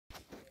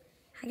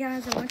Hi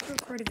guys, I want to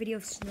record a video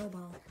of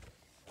Snowball.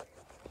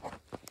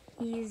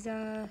 He's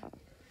a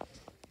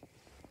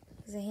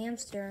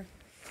hamster.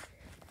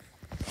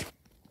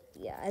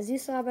 Yeah, as you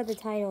saw by the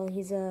title,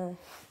 he's an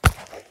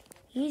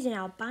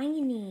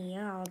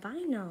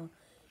albino.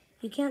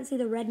 You can't see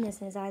the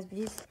redness in his eyes, but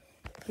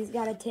he's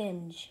got a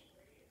tinge.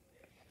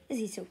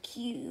 He's so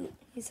cute.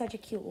 He's such a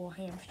cute little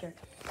hamster.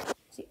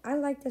 See, I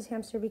like this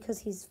hamster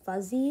because he's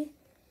fuzzy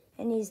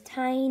and he's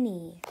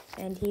tiny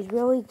and he's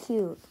really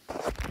cute.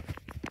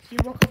 So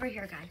you look over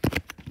here, guy.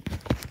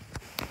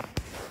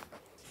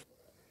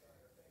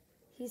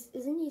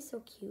 Isn't he so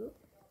cute?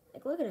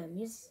 Like, look at him.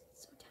 He's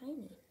so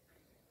tiny.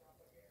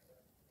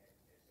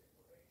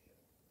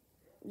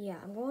 Yeah,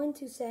 I'm going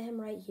to set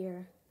him right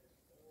here.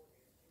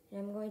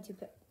 And I'm going to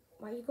put...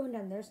 Why are you going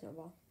down there,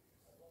 Snowball?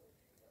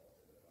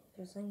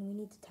 There's something we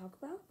need to talk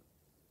about?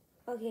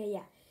 Okay,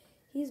 yeah.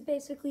 He's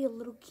basically a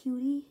little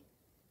cutie.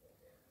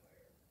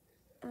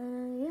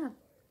 Yeah.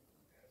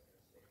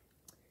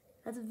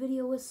 That's a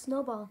video with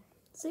Snowball.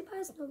 Say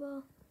bye,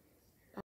 Snowball.